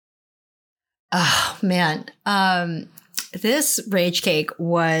Oh, man. This rage cake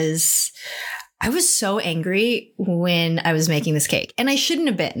I was so angry when I was making this cake, and I shouldn't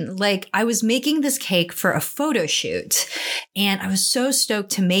have been. Like, I was making this cake for a photo shoot, and I was so stoked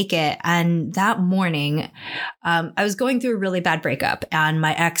to make it. And that morning, I was going through a really bad breakup, and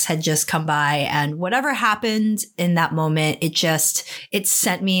my ex had just come by, and whatever happened in that moment, it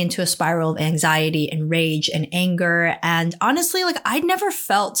sent me into a spiral of anxiety and rage and anger. And honestly, like, I'd never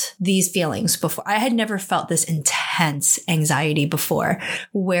felt these feelings before. I had never felt this intense anxiety before,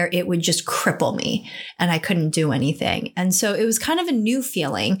 where it would just cripple me and I couldn't do anything. And so it was kind of a new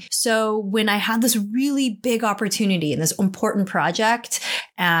feeling. So when I had this really big opportunity in this important project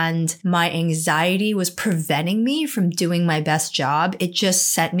and my anxiety was preventing me from doing my best job, it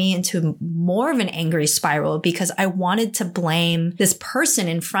just sent me into more of an angry spiral because I wanted to blame this person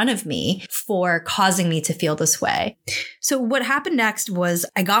in front of me for causing me to feel this way. So what happened next was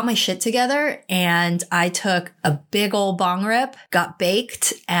I got my shit together and I took a big old bong rip, got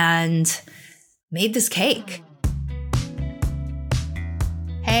baked, and made this cake.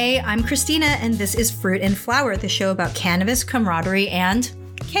 Hey, I'm Christina, and this is Fruit and Flower, the show about cannabis, camaraderie, and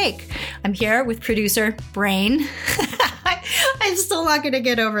cake. I'm here with producer Brain. I'm still not going to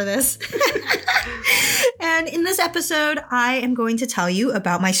get over this. And in this episode, I am going to tell you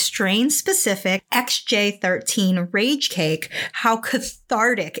about my strain-specific XJ13 Rage Cake, how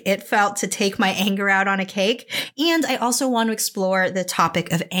cathartic it felt to take my anger out on a cake, and I also want to explore the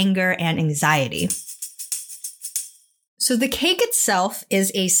topic of anger and anxiety. So the cake itself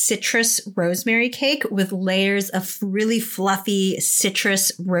is a citrus rosemary cake with layers of really fluffy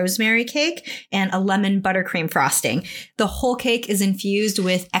citrus rosemary cake and a lemon buttercream frosting. The whole cake is infused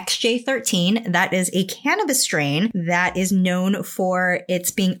with XJ13. That is a cannabis strain that is known for its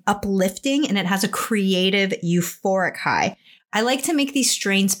being uplifting, and it has a creative euphoric high. I like to make these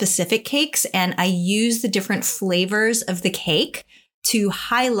strain-specific cakes, and I use the different flavors of the cake to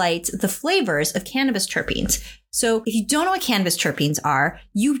highlight the flavors of cannabis terpenes. So if you don't know what cannabis terpenes are,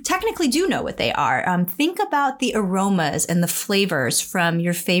 you technically do know what they are. Think about the aromas and the flavors from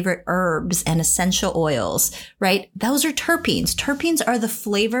your favorite herbs and essential oils, right? Those are terpenes. Terpenes are the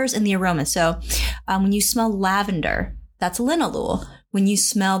flavors and the aroma. So when you smell lavender, that's linalool. When you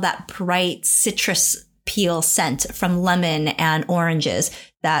smell that bright citrus peel scent from lemon and oranges,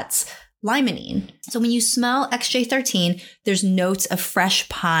 that's limonene. So when you smell XJ13, there's notes of fresh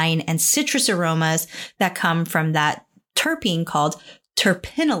pine and citrus aromas that come from that terpene called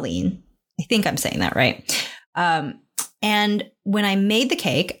terpinolene. I think I'm saying that right. And when I made the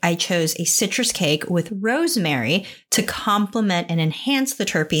cake, I chose a citrus cake with rosemary to complement and enhance the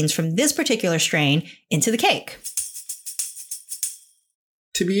terpenes from this particular strain into the cake.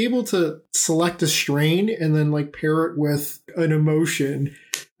 To be able to select a strain and then like pair it with an emotion,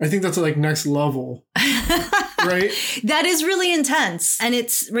 I think that's like next level, right? That is really intense. And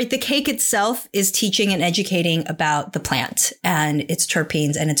it's right. The cake itself is teaching and educating about the plant and its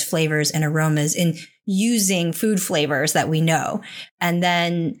terpenes and its flavors and aromas in using food flavors that we know. And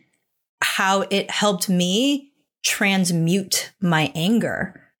then how it helped me transmute my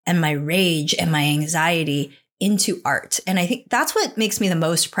anger and my rage and my anxiety into art. And I think that's what makes me the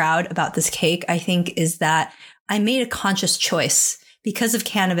most proud about this cake, I think, is that I made a conscious choice because of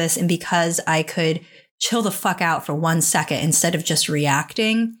cannabis and because I could chill the fuck out for 1 second instead of just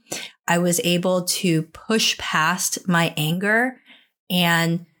reacting. I was able to push past my anger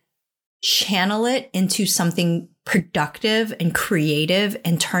and channel it into something productive and creative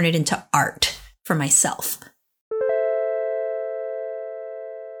and turn it into art for myself.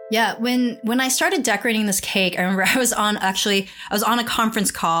 Yeah, when I started decorating this cake, I remember I was on a conference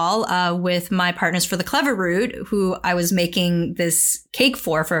call with my partners for the Clever Root, who I was making this cake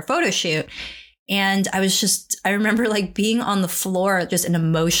for a photo shoot. And I remember like being on the floor, just an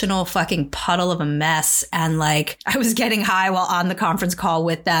emotional fucking puddle of a mess. And like I was getting high while on the conference call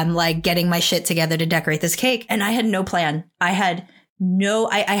with them, like getting my shit together to decorate this cake. And I had no plan. I had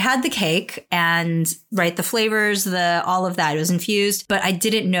the cake and right, the flavors, all of that, it was infused, but I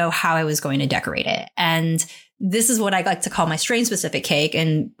didn't know how I was going to decorate it. And this is what I like to call my strain specific cake.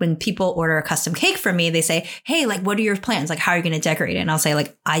 And when people order a custom cake from me, they say, hey, like, what are your plans? Like, how are you going to decorate it? And I'll say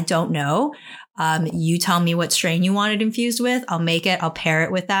like, I don't know. You tell me what strain you want it infused with. I'll make it. I'll pair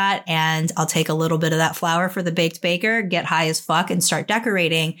it with that. And I'll take a little bit of that flour for the baked baker, get high as fuck and start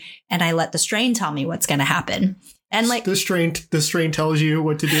decorating. And I let the strain tell me what's going to happen. And like the strain tells you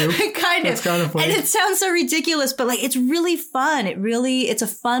what to do. Kind of. It's kind of funny. And it sounds so ridiculous, but like it's really fun. It's a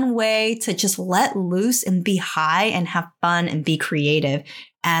fun way to just let loose and be high and have fun and be creative.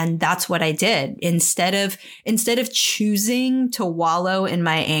 And that's what I did. Instead of choosing to wallow in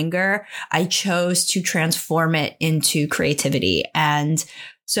my anger, I chose to transform it into creativity. And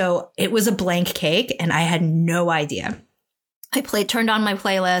so it was a blank cake and I had no idea. I turned on my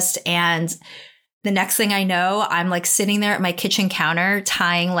playlist, and the next thing I know, I'm like sitting there at my kitchen counter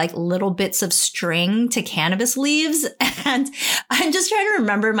tying like little bits of string to cannabis leaves. And I'm just trying to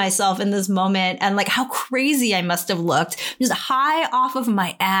remember myself in this moment and like how crazy I must have looked, just high off of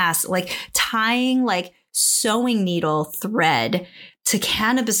my ass, like tying like sewing needle thread to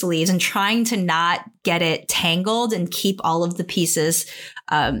cannabis leaves and trying to not get it tangled and keep all of the pieces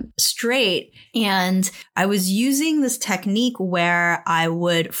straight. And I was using this technique where I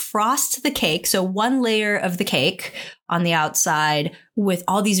would frost the cake. So one layer of the cake on the outside with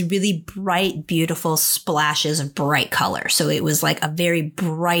all these really bright, beautiful splashes of bright color. So it was like a very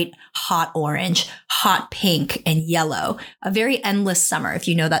bright, hot orange, hot pink, and yellow. A very Endless Summer, if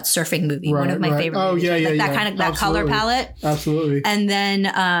you know that surfing movie, one of my favorite movies. That kind of that color palette. Absolutely. And then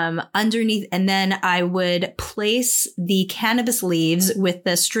underneath, and then I would place the cannabis leaves with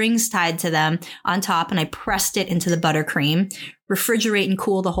the strings tied to them on top, and I pressed it into the buttercream, refrigerate and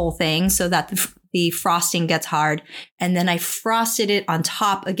cool the whole thing so that the frosting gets hard. And then I frosted it on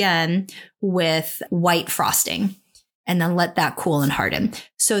top again with white frosting and then let that cool and harden.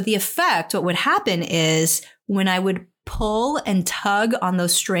 So the effect, what would happen is when I would pull and tug on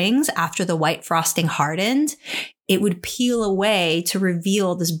those strings after the white frosting hardened, it would peel away to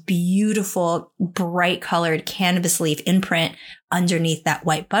reveal this beautiful, bright colored cannabis leaf imprint underneath that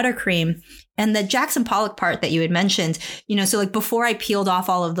white buttercream. And the Jackson Pollock part that you had mentioned, so like before I peeled off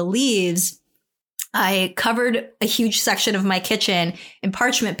all of the leaves, I covered a huge section of my kitchen in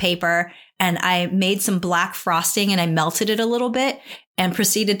parchment paper, and I made some black frosting and I melted it a little bit and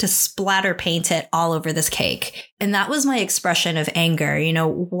proceeded to splatter paint it all over this cake. And that was my expression of anger.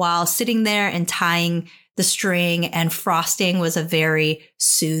 While sitting there and tying the string and frosting was a very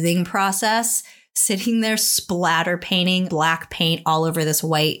soothing process, sitting there splatter painting black paint all over this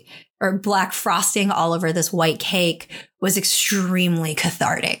white or black frosting all over this white cake was extremely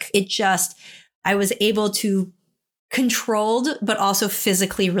cathartic. I was able to controlled, but also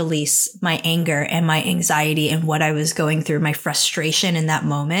physically release my anger and my anxiety and what I was going through, my frustration in that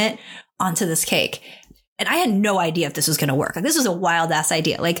moment onto this cake. And I had no idea if this was going to work. Like, this was a wild ass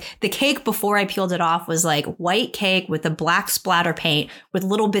idea. Like, the cake before I peeled it off was like white cake with the black splatter paint with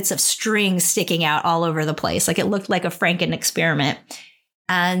little bits of string sticking out all over the place. Like, it looked like a Franken experiment.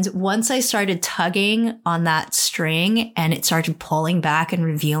 And once I started tugging on that string and it started pulling back and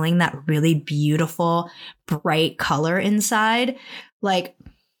revealing that really beautiful, bright color inside, like,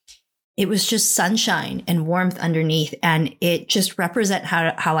 it was just sunshine and warmth underneath. And it just represent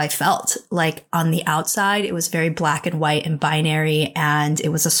how I felt. Like, on the outside, it was very black and white and binary, and it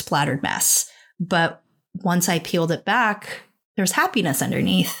was a splattered mess. But once I peeled it back, there's happiness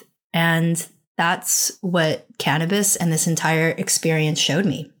underneath. And that's what cannabis and this entire experience showed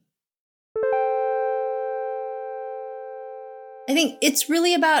me. I think it's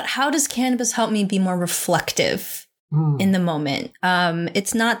really about, how does cannabis help me be more reflective in the moment?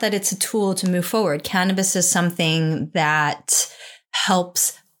 It's not that it's a tool to move forward. Cannabis is something that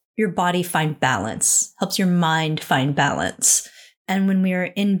helps your body find balance, helps your mind find balance. And when we are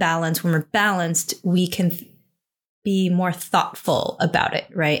in balance, when we're balanced, we can be more thoughtful about it,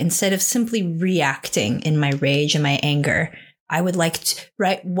 right? Instead of simply reacting in my rage and my anger, I would like to,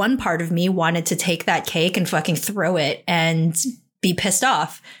 right? One part of me wanted to take that cake and fucking throw it and be pissed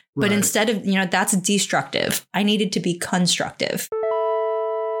off. But right. Instead of, that's destructive. I needed to be constructive.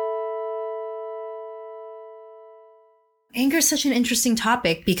 Anger is such an interesting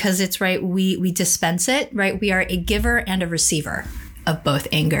topic because it's right. We dispense it, right? We are a giver and a receiver of both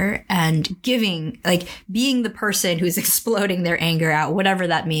anger, and giving, like being the person who's exploding their anger out, whatever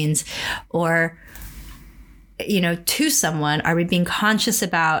that means, or, to someone. Are we being conscious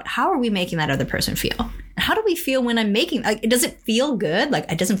about how are we making that other person feel? How do we feel when I'm making, like, does it feel good?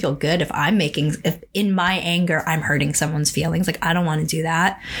 Like, it doesn't feel good if in my anger, I'm hurting someone's feelings. Like, I don't want to do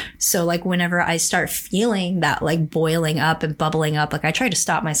that. So like, whenever I start feeling that like boiling up and bubbling up, like, I try to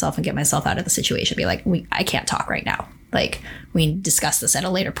stop myself and get myself out of the situation. Be like, I can't talk right now. Like, we discuss this at a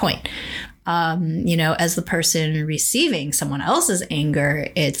later point. As the person receiving someone else's anger,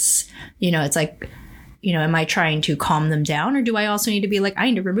 it's like, am I trying to calm them down, or do I also need to be like, I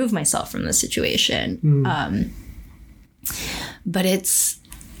need to remove myself from the situation? But it's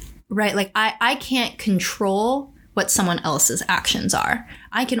right. Like, I can't control what someone else's actions are.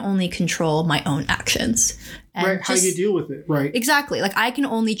 I can only control my own actions. And right, how you deal with it, right? Exactly. Like I can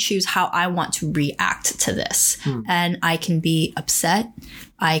only choose how I want to react to this. And I can be upset.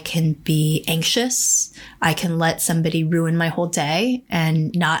 I can be anxious. I can let somebody ruin my whole day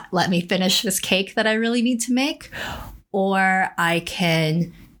and not let me finish this cake that I really need to make. Or I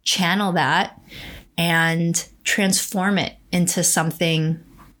can channel that and transform it into something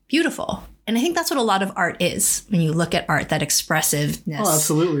beautiful. And I think that's what a lot of art is when you look at art, that expressiveness. Oh,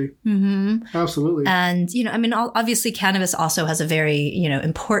 absolutely. Absolutely. And, obviously cannabis also has a very,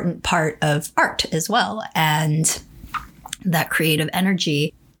 important part of art as well. And that creative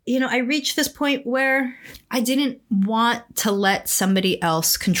energy. I reached this point where I didn't want to let somebody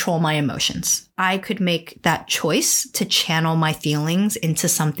else control my emotions. I could make that choice to channel my feelings into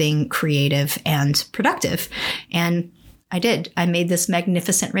something creative and productive. And I did. I made this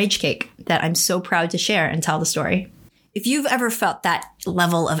magnificent rage cake that I'm so proud to share and tell the story. If you've ever felt that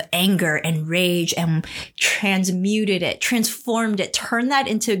level of anger and rage and transmuted it, transformed it, turned that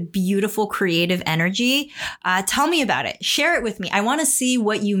into beautiful creative energy, tell me about it. Share it with me. I want to see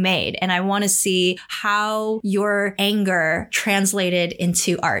what you made, and I want to see how your anger translated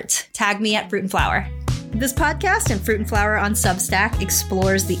into art. Tag me at Fruit and Flower. This podcast and Fruit and Flower on Substack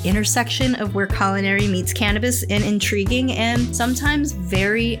explores the intersection of where culinary meets cannabis in intriguing and sometimes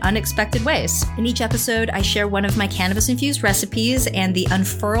very unexpected ways. In each episode, I share one of my cannabis-infused recipes and the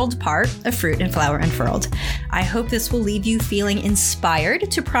unfurled part of Fruit and Flower Unfurled. I hope this will leave you feeling inspired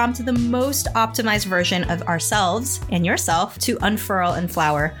to prompt the most optimized version of ourselves and yourself to unfurl and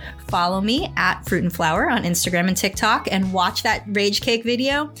flower. Follow me at Fruit and Flower on Instagram and TikTok and watch that rage cake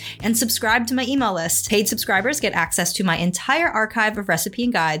video and subscribe to my email list. Paid subscribers get access to my entire archive of recipe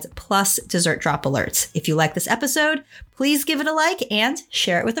and guides plus dessert drop alerts. If you like this episode, please give it a like and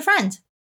share it with a friend.